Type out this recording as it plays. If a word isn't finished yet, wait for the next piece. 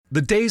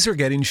The days are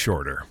getting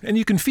shorter, and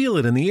you can feel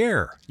it in the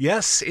air.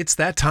 Yes, it's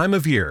that time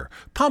of year.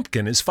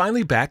 Pumpkin is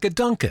finally back at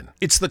Dunkin'.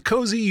 It's the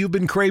cozy you've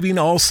been craving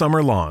all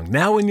summer long,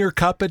 now in your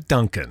cup at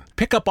Dunkin'.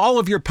 Pick up all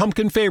of your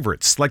pumpkin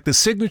favorites, like the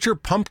signature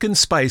pumpkin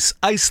spice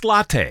iced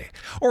latte,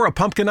 or a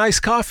pumpkin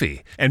iced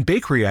coffee, and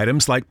bakery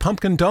items like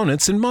pumpkin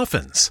donuts and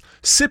muffins.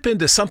 Sip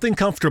into something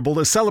comfortable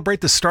to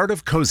celebrate the start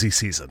of cozy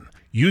season.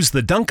 Use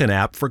the Dunkin'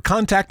 app for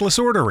contactless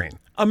ordering.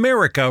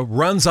 America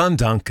runs on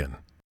Dunkin'.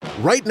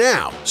 Right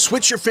now,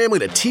 switch your family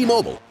to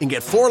T-Mobile and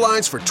get 4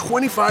 lines for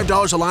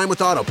 $25 a line with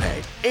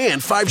AutoPay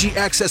and 5G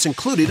access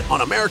included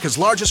on America's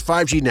largest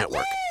 5G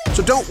network.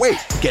 So don't wait.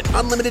 Get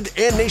unlimited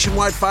and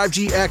nationwide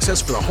 5G access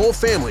for the whole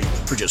family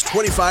for just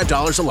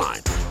 $25 a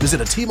line.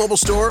 Visit a T-Mobile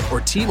store or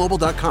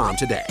T-Mobile.com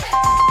today.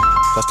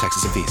 Plus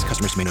taxes and fees.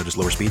 Customers may notice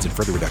lower speeds and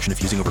further reduction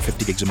if using over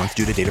 50 gigs a month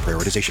due to data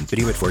prioritization.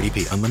 Video at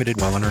 480p. Unlimited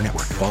while on our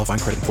network. Qualifying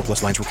credit and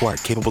 4+ lines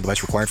required. Capable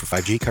device required for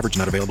 5G. Coverage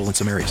not available in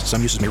some areas.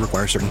 Some uses may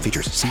require certain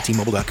features. See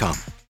T-Mobile.com.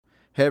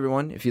 Hey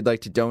everyone, if you'd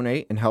like to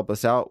donate and help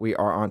us out, we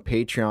are on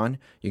Patreon.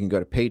 You can go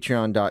to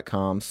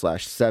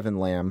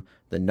patreon.com/7lamb,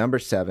 the number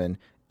 7,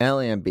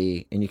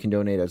 LAMB, and you can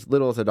donate as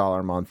little as $1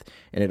 a month,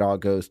 and it all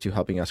goes to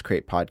helping us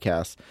create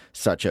podcasts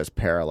such as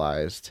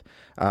Paralyzed.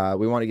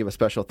 We want to give a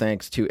special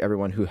thanks to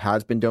everyone who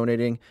has been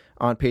donating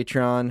on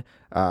Patreon.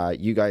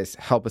 You guys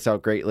help us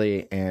out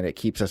greatly, and it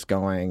keeps us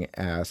going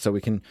so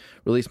we can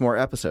release more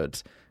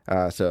episodes.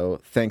 So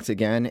thanks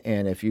again,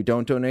 and if you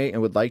don't donate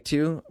and would like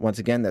to, once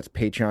again, that's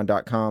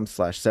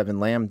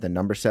patreon.com/7lamb, the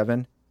number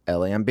 7,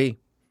 LAMB.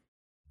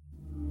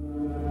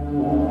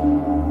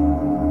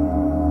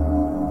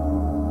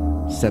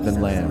 Seven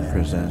Lamb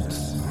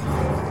presents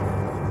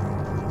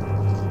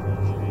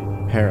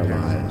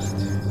Paralyzed.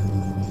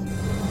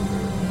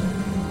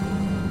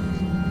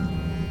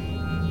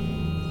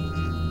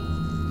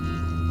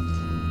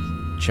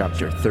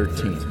 Chapter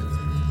 13,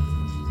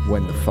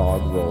 When the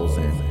Fog Rolls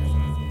In.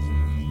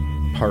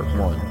 Part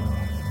 1.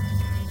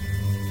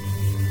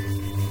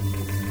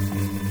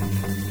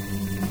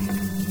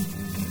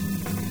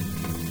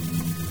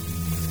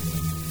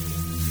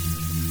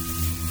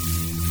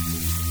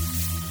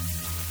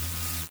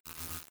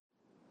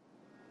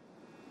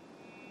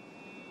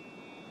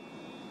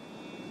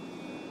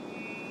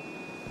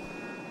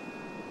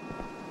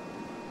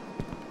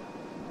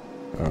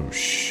 Oh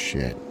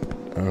shit.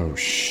 Oh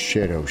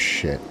shit, oh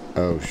shit,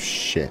 oh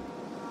shit.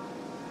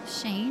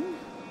 Shane?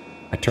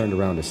 I turned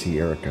around to see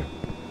Erika.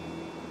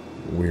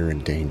 We're in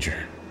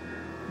danger.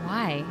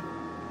 Why?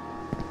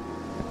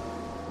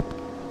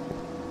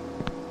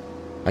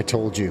 I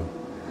told you,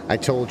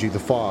 the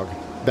fog.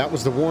 That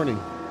was the warning.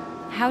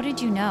 How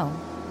did you know?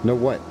 Know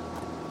what?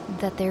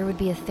 That there would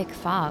be a thick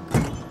fog.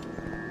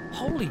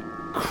 Holy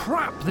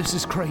crap, this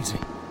is crazy.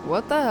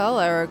 What the hell,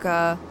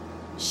 Erika?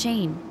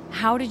 Shane,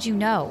 how did you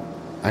know?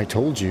 I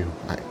told you.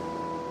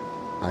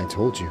 I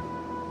told you.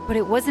 But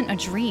it wasn't a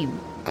dream.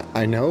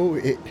 I know,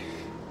 it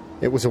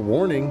was a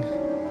warning.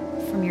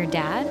 From your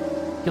dad?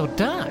 Your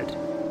dad?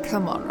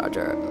 Come on,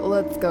 Roger.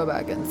 Let's go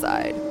back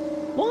inside.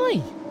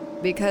 Why?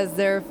 Because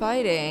they're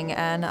fighting,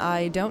 and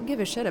I don't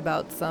give a shit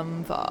about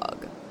some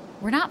fog.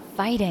 We're not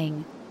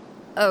fighting.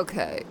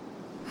 Okay.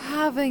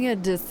 Having a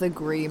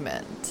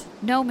disagreement.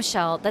 No,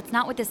 Michelle, that's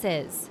not what this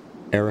is.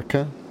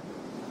 Erika,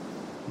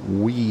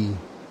 we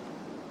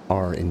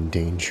are in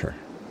danger.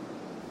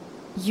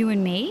 You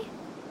and me?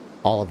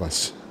 All of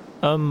us.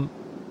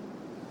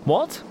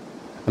 What?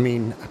 I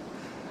mean,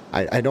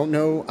 I don't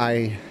know.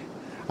 I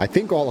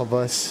think all of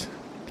us.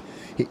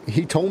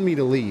 He told me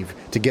to leave,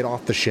 to get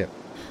off the ship.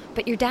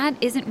 But your dad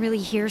isn't really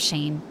here,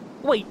 Shane.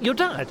 Wait, your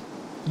dad?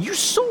 You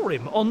saw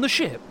him on the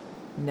ship?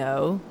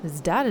 No, his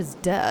dad is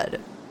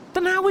dead.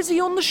 Then how is he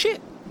on the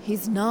ship?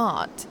 He's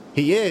not.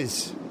 He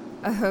is.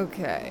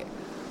 Okay.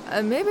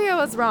 Maybe I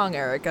was wrong,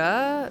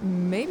 Erika.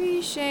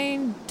 Maybe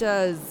Shane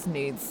does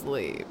need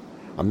sleep.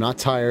 I'm not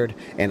tired,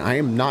 and I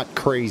am not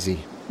crazy.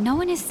 No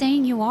one is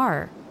saying you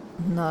are.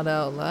 Not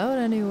out loud,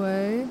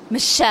 anyway.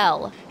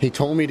 Michelle! He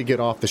told me to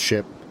get off the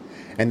ship,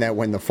 and that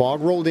when the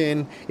fog rolled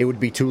in, it would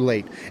be too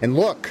late. And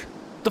look!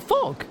 The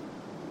fog?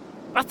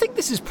 I think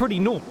this is pretty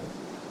normal.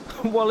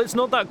 Well, it's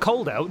not that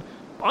cold out.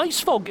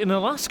 Ice fog in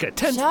Alaska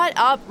tends... Shut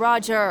up,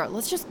 Roger.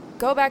 Let's just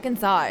go back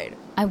inside.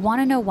 I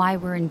want to know why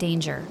we're in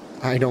danger.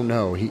 I don't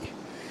know. He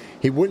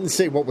wouldn't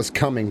say what was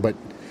coming, but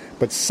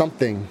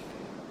something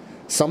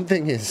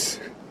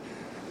is...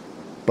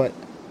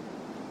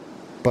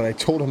 But I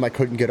told him I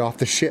couldn't get off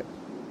the ship.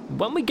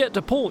 When we get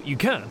to port, you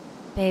can.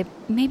 Babe,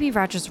 maybe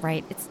Roger's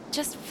right. It's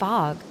just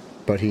fog.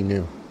 But he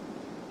knew.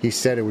 He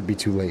said it would be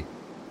too late.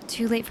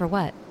 Too late for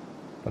what?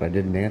 But I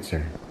didn't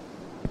answer.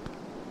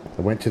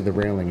 I went to the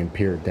railing and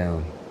peered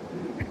down.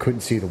 I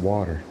couldn't see the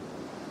water.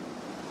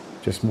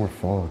 Just more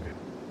fog.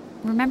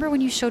 Remember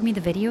when you showed me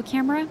the video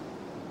camera?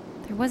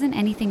 There wasn't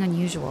anything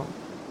unusual.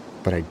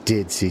 But I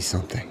did see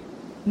something.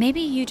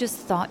 Maybe you just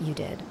thought you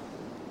did.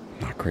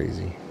 I'm not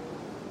crazy.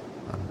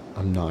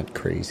 I'm not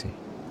crazy.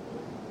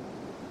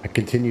 I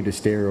continued to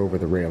stare over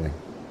the railing.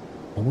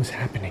 What was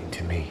happening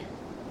to me?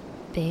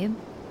 Babe?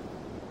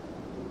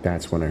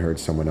 That's when I heard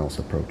someone else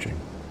approaching.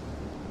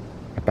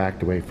 I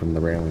backed away from the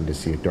railing to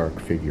see a dark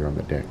figure on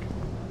the deck.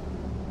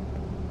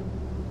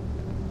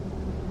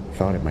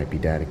 Thought it might be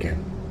Dad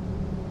again.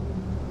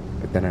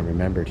 But then I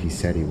remembered he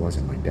said he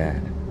wasn't my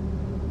dad.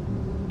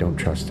 Don't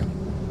trust him.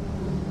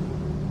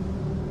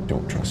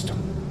 Don't trust him.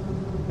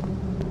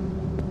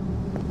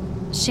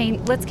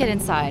 Shane, let's get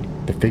inside.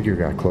 The figure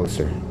got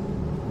closer.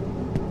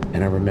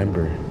 And I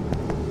remember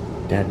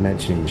Dad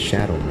mentioning the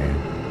shadow man.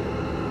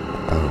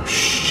 Oh,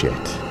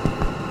 shit.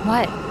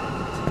 What?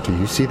 Do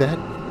you see that?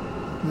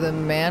 The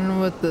man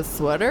with the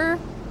sweater?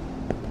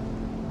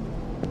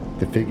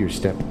 The figure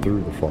stepped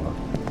through the fog.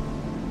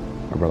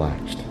 I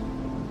relaxed.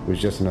 It was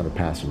just another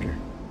passenger.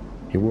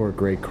 He wore a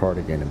gray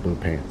cardigan and blue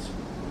pants.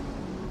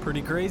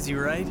 Pretty crazy,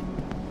 right?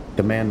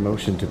 The man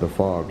motioned to the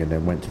fog and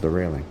then went to the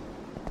railing.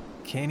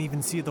 Can't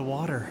even see the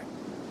water.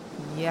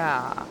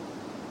 Yeah.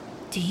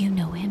 Do you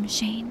know him,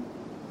 Shane?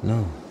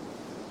 No.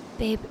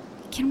 Babe,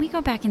 can we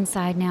go back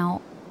inside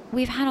now?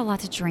 We've had a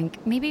lot to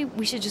drink. Maybe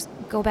we should just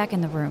go back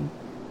in the room.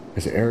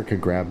 As Erika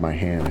grabbed my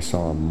hand, I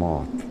saw a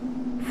moth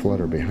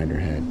flutter behind her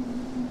head.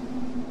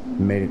 It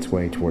made its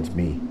way towards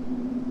me.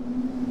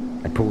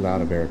 I pulled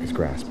out of Erika's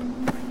grasp.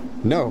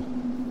 No!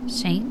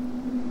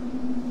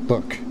 Shane?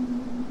 Look.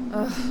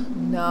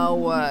 Now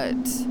what?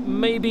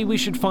 Maybe we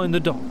should find the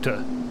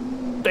doctor.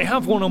 They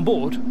have one on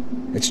board.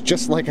 It's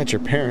just like at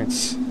your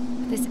parents'.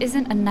 This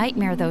isn't a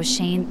nightmare though,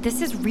 Shane.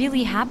 This is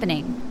really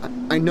happening.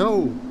 I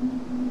know!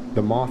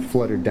 The moth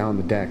fluttered down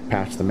the deck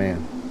past the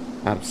man,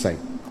 out of sight.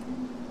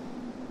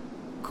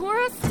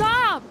 Cora,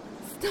 stop!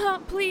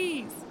 Stop,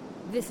 please!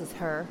 This is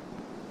her,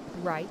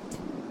 right?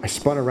 I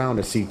spun around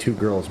to see two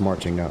girls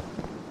marching up.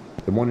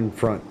 The one in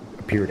front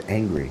appeared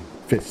angry,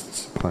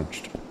 fists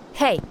clenched.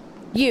 Hey,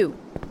 you!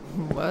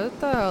 What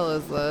the hell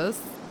is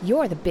this?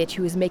 You're the bitch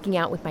who was making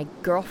out with my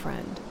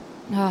girlfriend.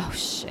 Oh,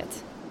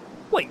 shit.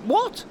 Wait,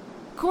 what?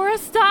 Cora,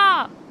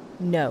 stop!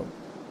 No.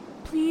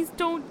 Please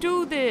don't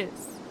do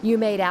this. You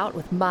made out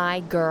with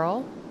my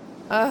girl?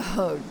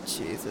 Oh,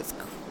 Jesus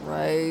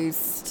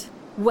Christ.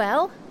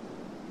 Well,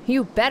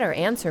 you better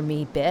answer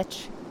me,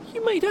 bitch.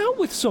 You made out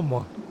with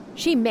someone.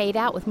 She made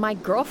out with my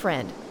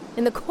girlfriend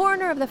in the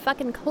corner of the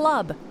fucking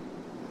club.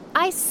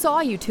 I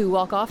saw you two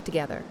walk off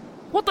together.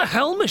 What the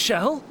hell,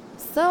 Michelle?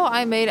 So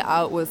I made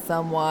out with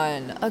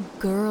someone. A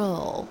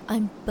girl.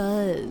 I'm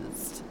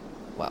buzzed.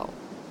 Well,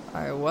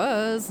 I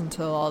was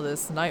until all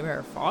this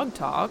nightmare fog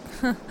talk.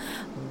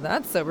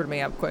 That sobered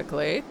me up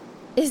quickly.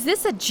 Is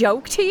this a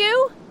joke to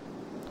you?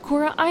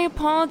 Cora, I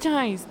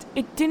apologized.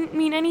 It didn't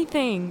mean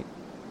anything.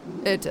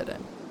 It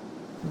didn't.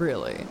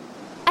 Really.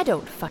 I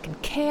don't fucking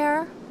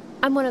care.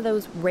 I'm one of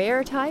those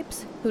rare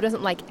types who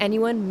doesn't like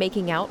anyone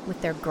making out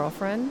with their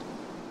girlfriend.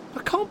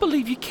 I can't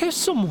believe you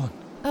kissed someone.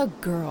 A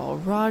girl,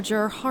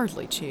 Roger,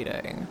 hardly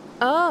cheating.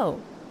 Oh,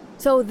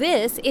 so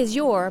this is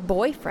your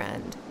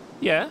boyfriend.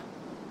 Yeah?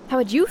 How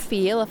would you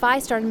feel if I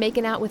started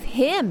making out with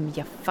him,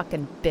 you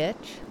fucking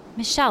bitch?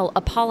 Michelle,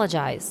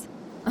 apologize.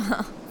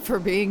 For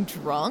being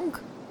drunk?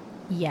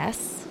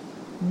 Yes.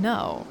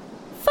 No.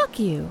 Fuck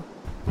you.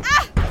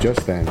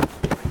 Just then,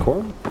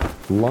 Cora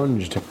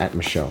lunged at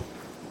Michelle.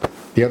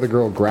 The other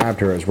girl grabbed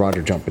her as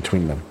Roger jumped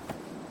between them.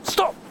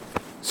 Stop!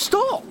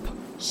 Stop!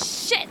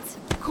 Shit!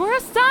 Cora,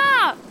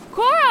 stop!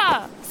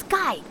 Cora!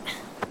 Sky,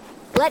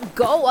 let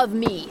go of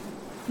me.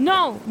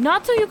 No,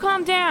 not till you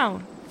calm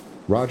down.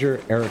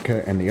 Roger,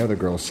 Erika, and the other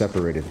girl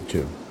separated the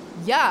two.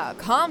 Yeah,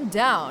 calm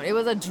down. It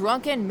was a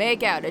drunken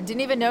makeout. I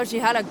didn't even know she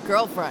had a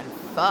girlfriend.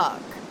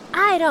 Fuck.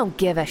 I don't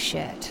give a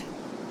shit.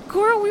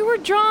 Cora, we were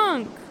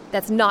drunk.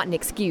 That's not an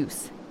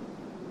excuse.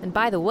 And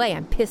by the way,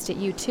 I'm pissed at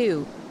you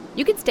too.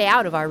 You can stay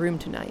out of our room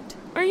tonight.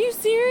 Are you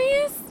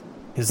serious?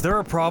 Is there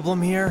a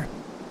problem here?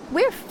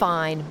 We're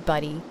fine,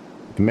 buddy.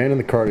 The man in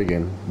the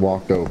cardigan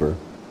walked over,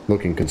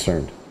 looking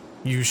concerned.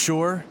 You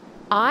sure?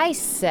 I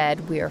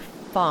said we're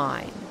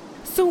fine.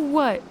 So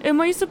what? Am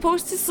I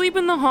supposed to sleep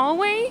in the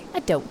hallway?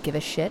 I don't give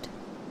a shit.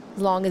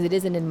 As long as it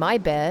isn't in my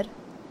bed.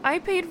 I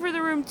paid for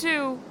the room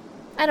too.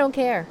 I don't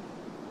care.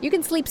 You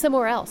can sleep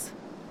somewhere else.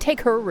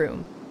 Take her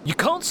room. You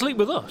can't sleep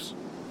with us.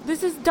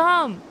 This is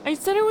dumb. I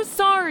said I was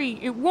sorry.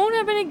 It won't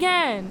happen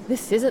again.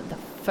 This isn't the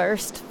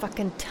first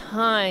fucking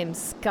time,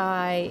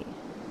 Sky.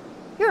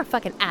 You're a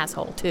fucking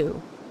asshole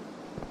too.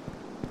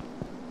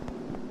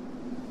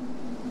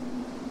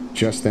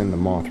 Just then the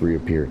moth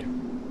reappeared.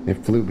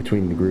 It flew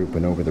between the group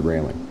and over the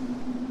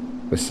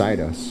railing. Beside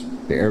us,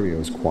 the area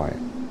was quiet.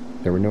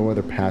 There were no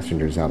other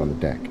passengers out on the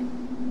deck.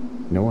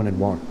 No one had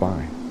walked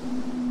by.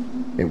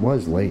 It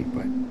was late,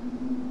 but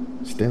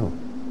still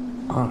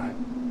odd.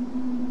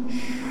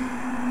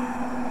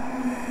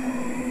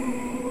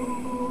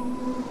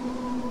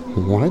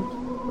 What?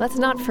 Let's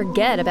not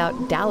forget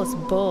about Dallas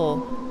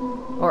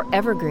Bull or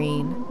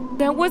Evergreen.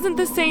 That wasn't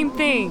the same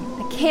thing.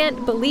 I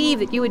can't believe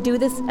that you would do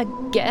this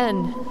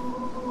again.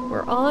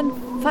 We're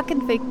on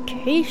fucking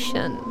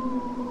vacation.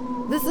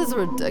 This is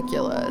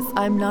ridiculous.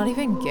 I'm not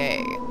even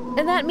gay.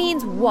 And that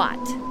means what?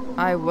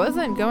 I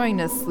wasn't going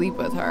to sleep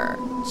with her.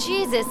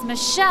 Jesus,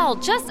 Michelle,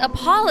 just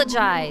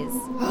apologize.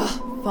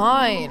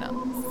 Fine.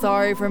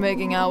 Sorry for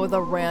making out with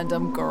a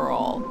random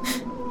girl.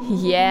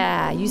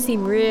 Yeah, you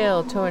seem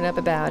real torn up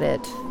about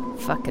it.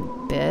 Fucking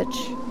bitch.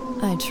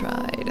 I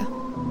tried.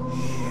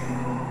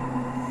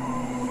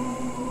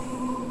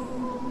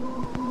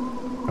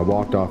 I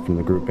walked off from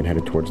the group and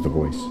headed towards the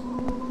voice.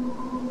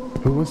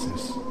 Who was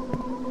this?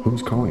 Who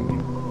was calling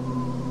me?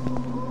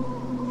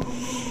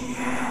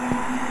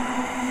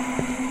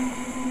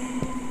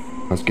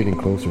 I was getting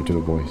closer to the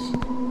voice.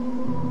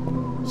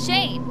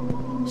 Shane!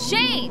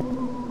 Shane!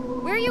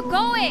 Where are you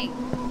going?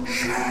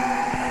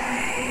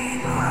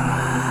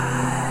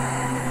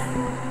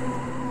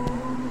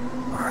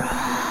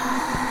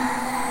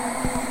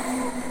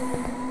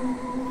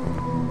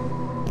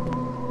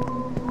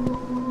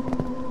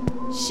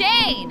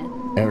 Shane!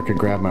 Erika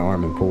grabbed my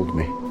arm and pulled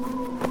me.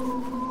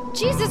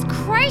 Jesus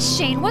Christ,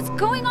 Shane, what's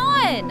going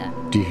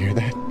on? Do you hear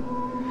that?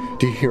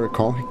 Do you hear it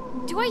calling?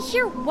 Do I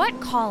hear what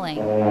calling?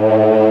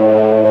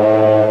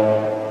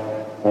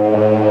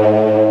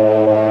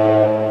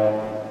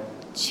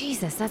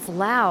 Jesus, that's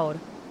loud.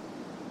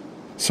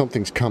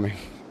 Something's coming.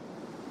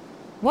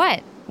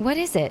 What? What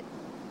is it?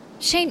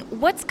 Shane,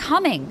 what's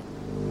coming?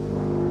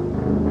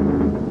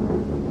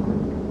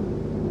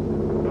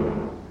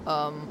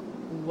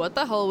 What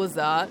the hell was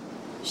that?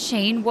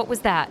 Shane, what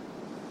was that?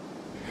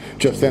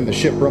 Just then the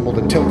ship rumbled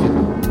and tilted.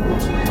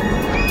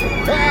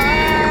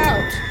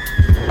 Ah!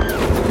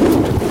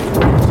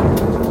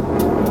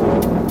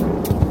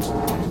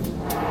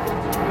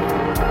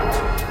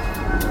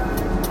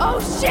 Oh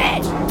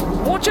shit!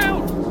 Watch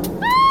out!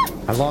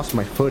 I lost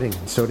my footing,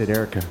 and so did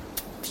Erika.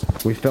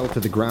 We fell to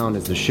the ground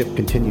as the ship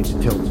continued to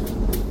tilt.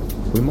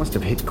 We must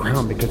have hit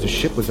ground because the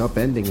ship was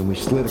upending and we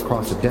slid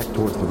across the deck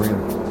towards the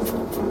railing.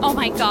 Oh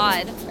my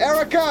God.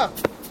 Erika!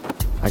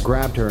 I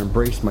grabbed her and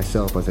braced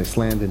myself as I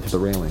slammed into the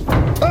railing.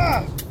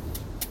 Ah!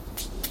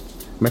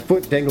 My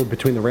foot dangled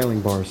between the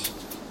railing bars.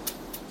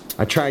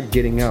 I tried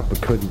getting up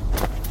but couldn't.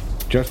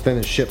 Just then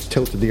the ship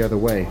tilted the other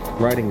way,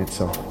 righting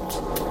itself.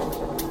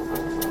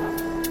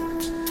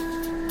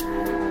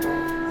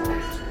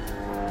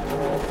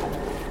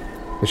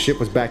 The ship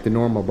was back to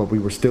normal, but we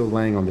were still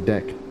laying on the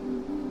deck.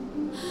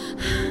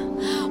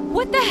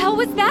 What the hell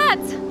was that?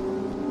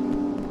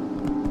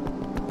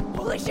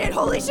 Holy shit,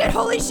 holy shit,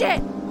 holy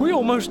shit! We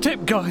almost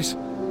tipped, guys.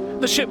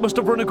 The ship must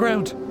have run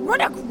aground. Run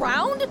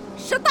aground?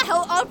 Shut the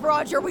hell up,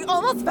 Roger. We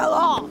almost fell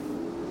off.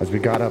 As we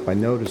got up, I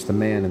noticed the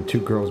man and two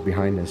girls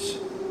behind us.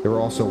 They were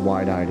also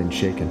wide-eyed and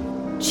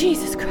shaken.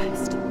 Jesus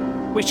Christ.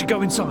 We should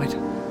go inside.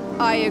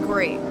 I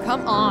agree.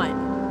 Come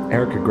on.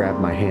 Erika grabbed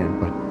my hand,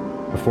 but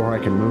before I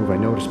could move, I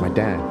noticed my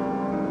dad,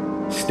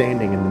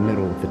 standing in the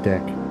middle of the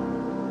deck,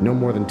 no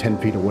more than 10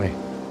 feet away.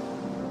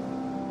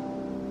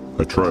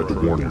 I tried to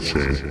warn you,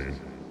 Shane.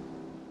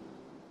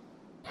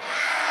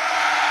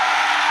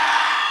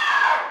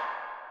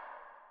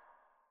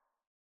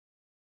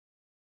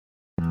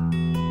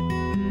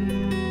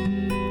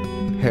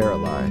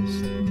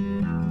 Paralyzed.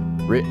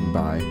 Written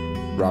by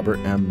Robert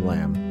M.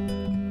 Lamb.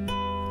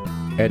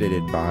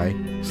 Edited by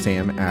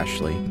Sam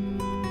Ashley.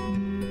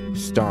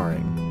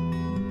 Starring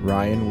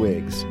Ryan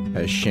Wiggs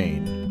as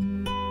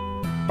Shane,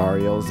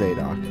 Ariel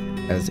Zadok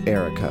as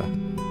Erika,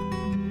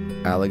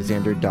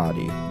 Alexander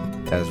Dottie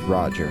as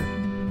Roger,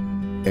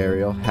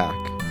 Ariel Hack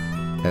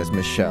as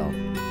Michelle,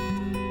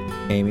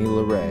 Amy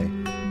LeRae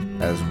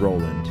as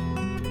Roland,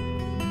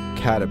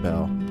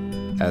 Catabel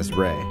as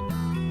Ray,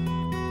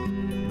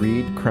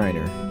 Reed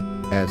Kreiner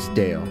as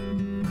Dale,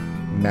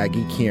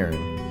 Maggie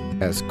Kieran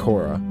as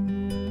Cora,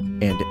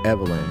 and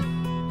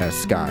Evelyn as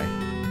Sky.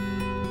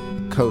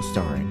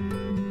 Co-starring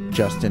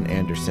Justin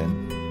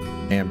Anderson,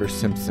 Amber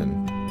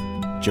Simpson,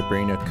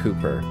 Jabrina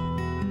Cooper,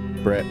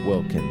 Brett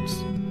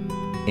Wilkins,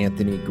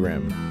 Anthony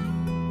Grimm,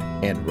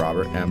 and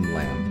Robert M.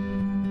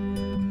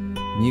 Lamb.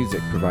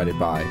 Music provided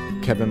by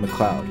Kevin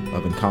McLeod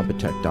of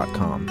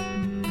Incompetech.com,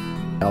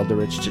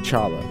 Eldridge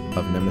T'Challa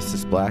of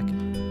Nemesis Black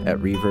at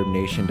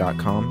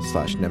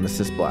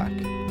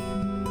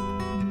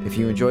ReverbNation.com/NemesisBlack. If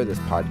you enjoy this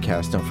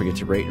podcast, don't forget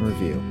to rate and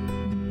review.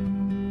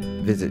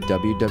 Visit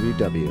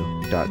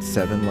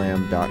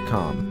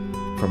www.7lamb.com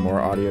for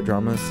more audio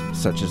dramas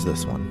such as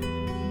this one.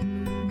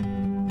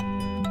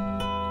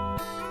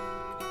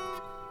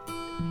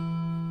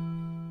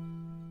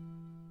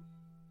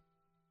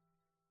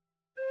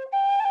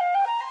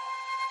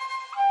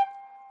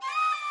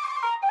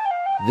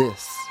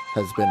 This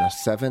has been a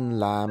 7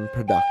 Lamb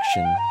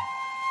production.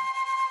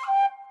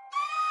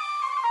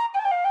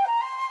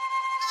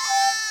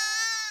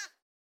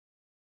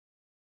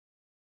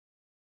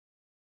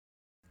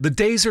 The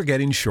days are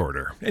getting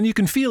shorter, and you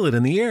can feel it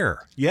in the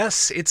air.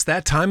 Yes, it's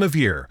that time of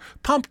year.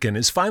 Pumpkin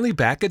is finally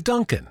back at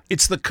Dunkin'.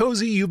 It's the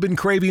cozy you've been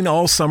craving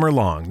all summer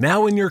long,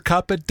 now in your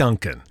cup at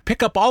Dunkin'.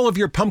 Pick up all of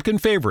your pumpkin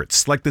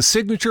favorites, like the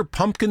signature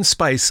pumpkin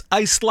spice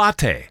iced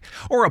latte,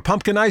 or a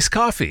pumpkin iced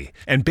coffee,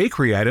 and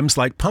bakery items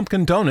like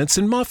pumpkin donuts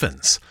and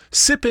muffins.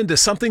 Sip into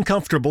something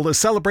comfortable to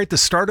celebrate the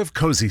start of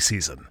cozy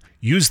season.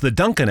 Use the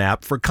Dunkin'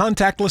 app for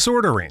contactless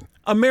ordering.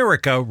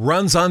 America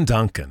runs on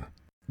Dunkin'.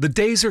 The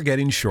days are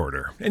getting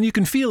shorter, and you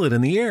can feel it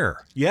in the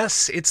air.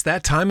 Yes, it's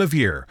that time of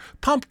year.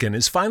 Pumpkin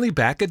is finally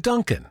back at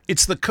Dunkin'.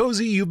 It's the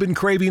cozy you've been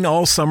craving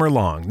all summer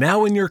long,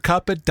 now in your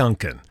cup at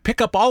Dunkin'.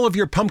 Pick up all of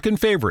your pumpkin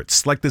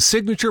favorites, like the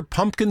signature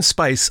pumpkin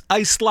spice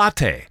iced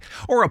latte,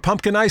 or a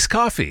pumpkin iced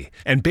coffee,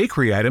 and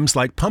bakery items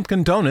like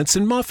pumpkin donuts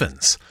and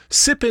muffins.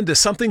 Sip into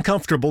something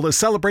comfortable to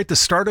celebrate the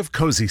start of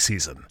cozy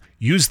season.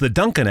 Use the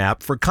Dunkin'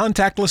 app for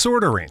contactless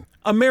ordering.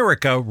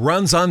 America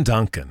runs on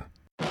Dunkin'.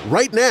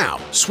 Right now,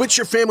 switch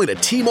your family to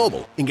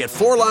T-Mobile and get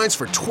 4 lines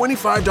for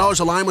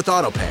 $25 a line with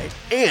AutoPay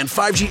and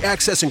 5G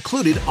access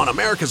included on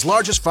America's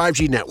largest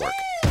 5G network.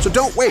 So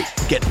don't wait.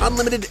 Get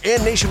unlimited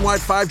and nationwide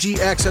 5G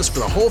access for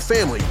the whole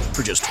family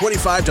for just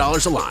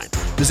 $25 a line.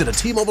 Visit a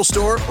T-Mobile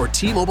store or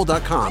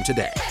T-Mobile.com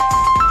today.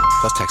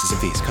 Plus taxes and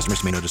fees.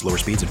 Customers may notice lower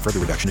speeds and further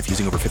reduction if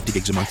using over 50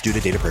 gigs a month due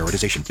to data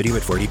prioritization. Video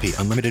at 480p.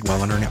 Unlimited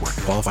while on our network.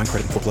 Qualifying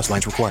credit and 4+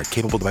 lines required.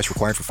 Capable device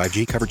required for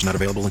 5G. Coverage not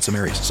available in some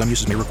areas. Some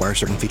uses may require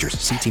certain features.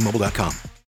 See T-Mobile.com.